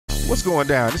What's going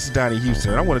down? This is Donnie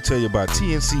Houston, and I want to tell you about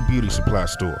TNC Beauty Supply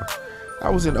Store. I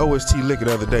was in OST Liquor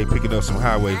the other day picking up some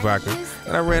highway vodka,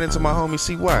 and I ran into my homie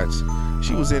C. Watts.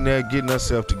 She was in there getting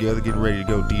herself together, getting ready to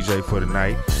go DJ for the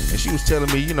night, and she was telling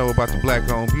me, you know, about the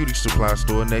black-owned beauty supply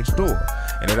store next door,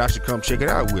 and that I should come check it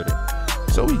out with her.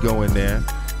 So we go in there,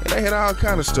 and they had all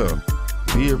kind of stuff.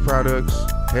 Beard products,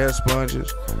 hair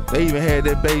sponges. They even had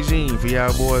that Beijing for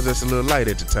y'all boys that's a little light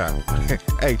at the top.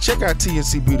 Hey, check out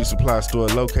TNC Beauty Supply Store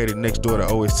located next door to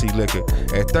OST Liquor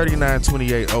at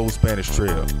 3928 Old Spanish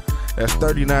Trail. That's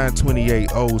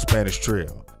 3928 Old Spanish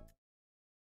Trail.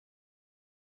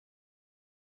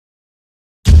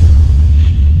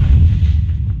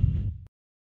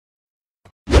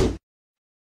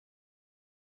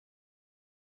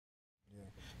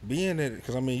 Being in,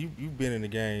 because I mean, you've been in the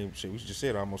game, shit, we just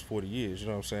said almost 40 years, you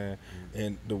know what I'm saying?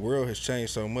 And the world has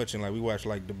changed so much, and like we watch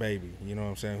like DaBaby, you know what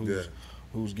I'm saying?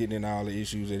 Who's getting in all the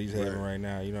issues that he's having right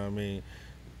now, you know what I mean?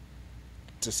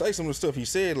 To say some of the stuff he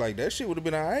said, like that shit would have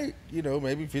been all right, you know,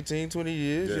 maybe 15, 20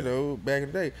 years, you know, back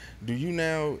in the day. Do you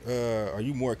now, are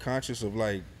you more conscious of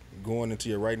like going into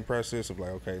your writing process of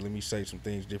like, okay, let me say some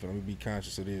things different, let me be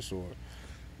conscious of this, or?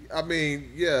 I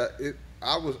mean, yeah,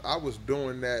 I was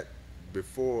doing that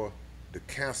before the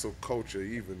cancel culture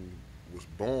even was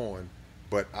born,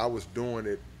 but I was doing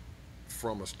it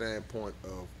from a standpoint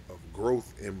of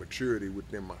growth and maturity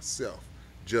within myself.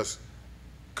 Just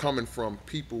coming from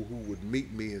people who would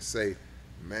meet me and say,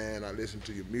 man, I listen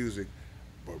to your music,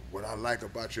 but what I like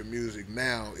about your music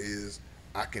now is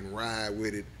I can ride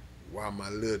with it while my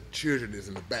little children is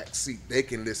in the back seat. They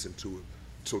can listen to it.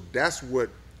 So that's what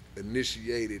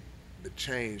initiated the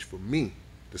change for me.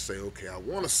 To say, okay, I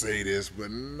want to say this, but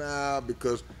nah,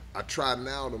 because I try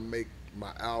now to make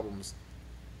my albums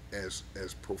as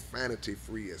profanity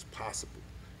free as possible.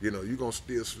 You know, you're gonna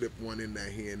still slip one in there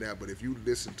here and there, but if you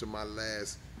listen to my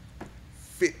last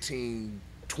 15,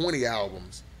 20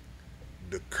 albums,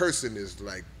 the cursing is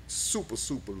like super,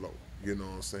 super low, you know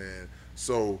what I'm saying?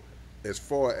 So as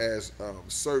far as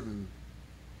certain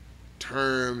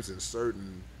terms and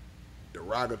certain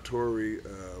derogatory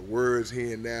words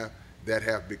here and there, that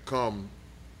have become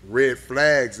red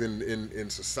flags in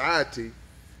society,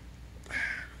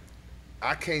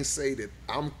 I can't say that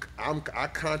I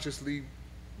consciously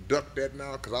duck that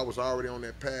now because I was already on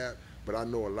that path, but I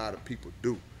know a lot of people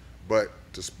do. But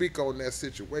to speak on that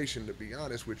situation, to be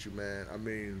honest with you, man, I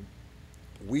mean,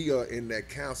 we are in that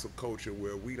cancel culture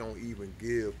where we don't even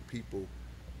give people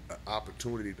an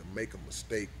opportunity to make a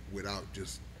mistake without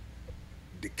just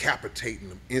decapitating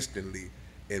them instantly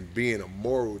and being a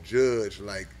moral judge,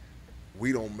 like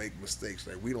we don't make mistakes,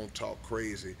 like we don't talk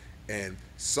crazy. And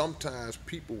sometimes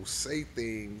people say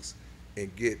things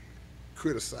and get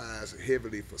criticized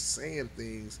heavily for saying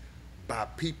things by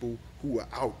people who are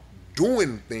out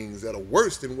doing things that are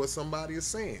worse than what somebody is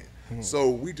saying. So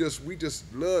we just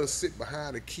love to sit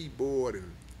behind a keyboard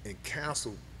and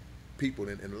cancel people,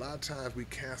 and a lot of times we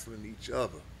canceling each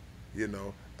other. You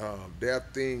know, there are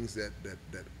things that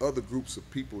other groups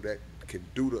of people that can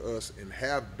do to us and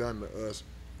have done to us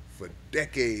for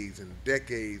decades and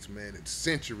decades, man, and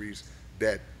centuries,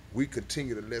 that we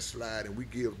continue to let slide and we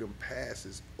give them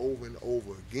passes over and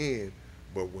over again.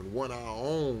 But when one of our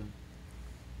own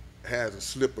has a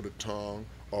slip of the tongue,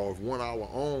 or if one of our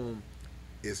own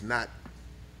is not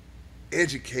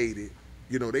educated,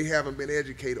 you know, they haven't been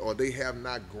educated, or they have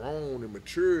not grown and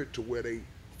matured to where they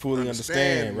fully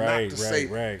understand,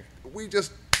 right. We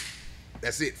just,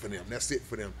 that's it for them. That's it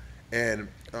for them. And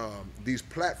these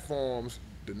platforms,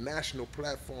 the national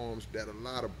platforms that a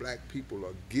lot of black people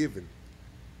are given,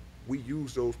 we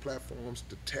use those platforms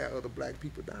to tear other black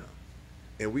people down.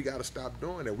 And we got to stop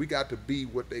doing that. We got to be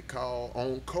what they call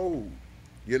on code.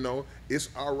 You know, it's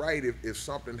all right if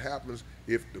something happens,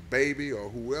 if DaBaby or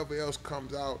whoever else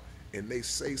comes out and they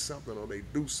say something or they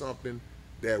do something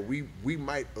that we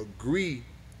might agree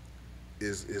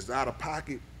is out of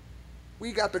pocket,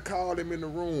 we got to call them in the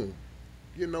room.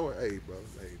 You know, hey, brother,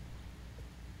 hey,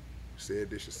 said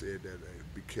this, you said that, hey,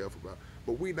 be careful about it.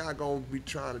 But we not going to be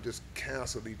trying to just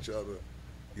cancel each other,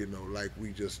 you know, like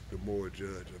we just the moral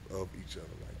judge of each other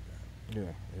like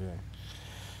that.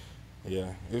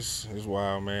 Yeah, it's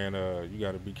wild, man. You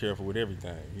got to be careful with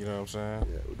everything, you know what I'm saying?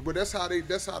 Yeah, but that's how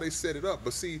they set it up.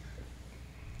 But see,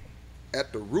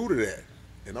 at the root of that,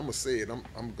 and I'm going to say it,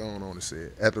 I'm going on to say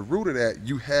it, at the root of that,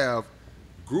 you have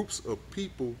groups of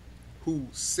people who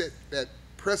set that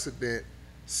precedent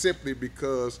simply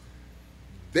because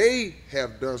they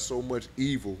have done so much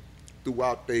evil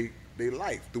throughout their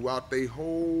life, throughout their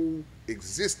whole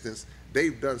existence.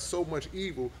 They've done so much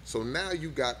evil, so now you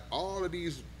got all of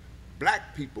these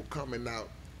black people coming out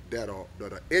that are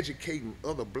educating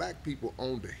other black people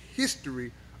on the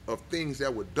history of things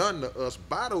that were done to us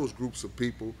by those groups of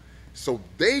people. So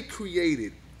they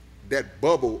created that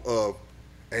bubble of,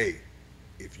 hey,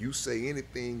 if you say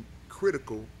anything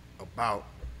critical about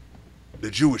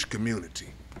the Jewish community,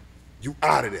 you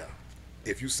out of there.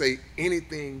 If you say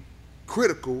anything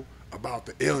critical about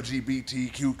the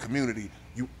LGBTQ community,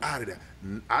 you out of there.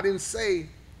 I didn't say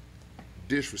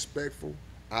disrespectful.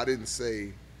 I didn't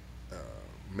say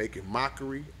making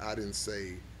mockery. I didn't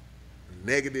say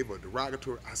negative or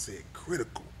derogatory. I said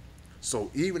critical. So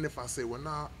even if I say, well,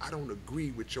 nah, I don't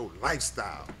agree with your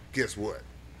lifestyle, guess what?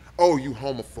 Oh, you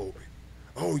homophobic.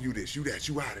 Oh, you this, you that,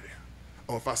 you out of there.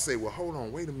 Or if I say, well, hold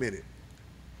on, wait a minute.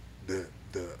 The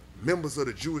members of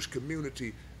the Jewish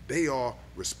community, they are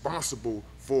responsible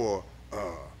for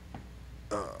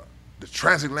the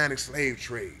transatlantic slave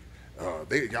trade.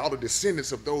 Y'all the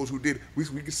descendants of those who did. We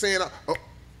can say it.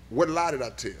 What lie did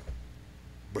I tell?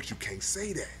 But you can't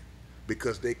say that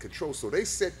because they control. So they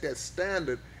set that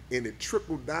standard and it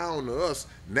trickled down to us.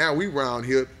 Now we round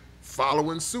here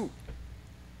following suit.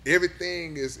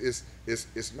 Everything is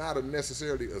not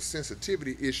necessarily a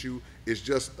sensitivity issue. It's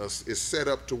just it's set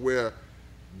up to where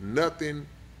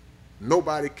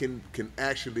nobody can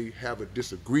actually have a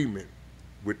disagreement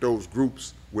with those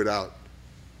groups without,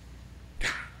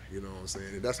 you know what I'm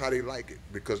saying? And that's how they like it,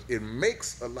 because it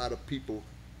makes a lot of people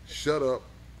shut up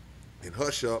and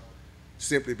hush up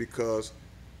simply because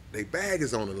their bag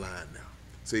is on the line now.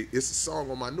 See, it's a song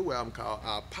on my new album called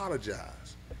I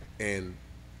Apologize. And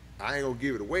I ain't gonna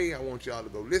give it away. I want y'all to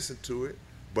go listen to it.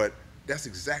 But that's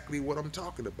exactly what I'm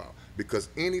talking about. Because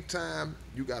anytime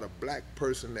you got a black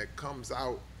person that comes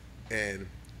out and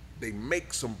they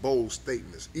make some bold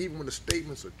statements, even when the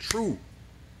statements are true,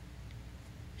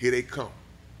 here they come,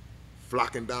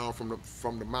 flocking down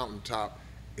from the mountaintop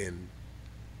and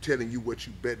telling you what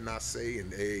you better not say,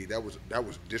 and hey, that was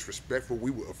disrespectful. We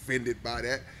were offended by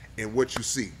that. And what you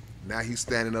see, now he's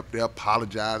standing up there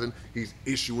apologizing. He's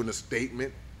issuing a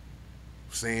statement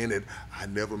saying that I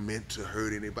never meant to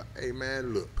hurt anybody. Hey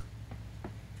man, look,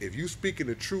 if you speaking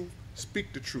the truth,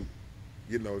 speak the truth.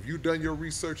 You know, if you've done your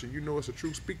research and you know it's the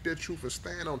truth, speak that truth and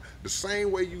stand on it. The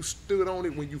same way you stood on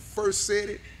it when you first said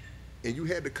it and you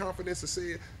had the confidence to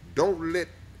say it. Don't let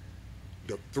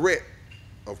the threat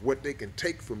of what they can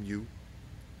take from you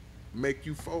make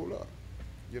you fold up.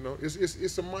 You know,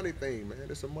 it's a money thing, man.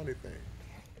 It's a money thing.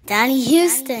 Donnie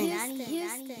Houston.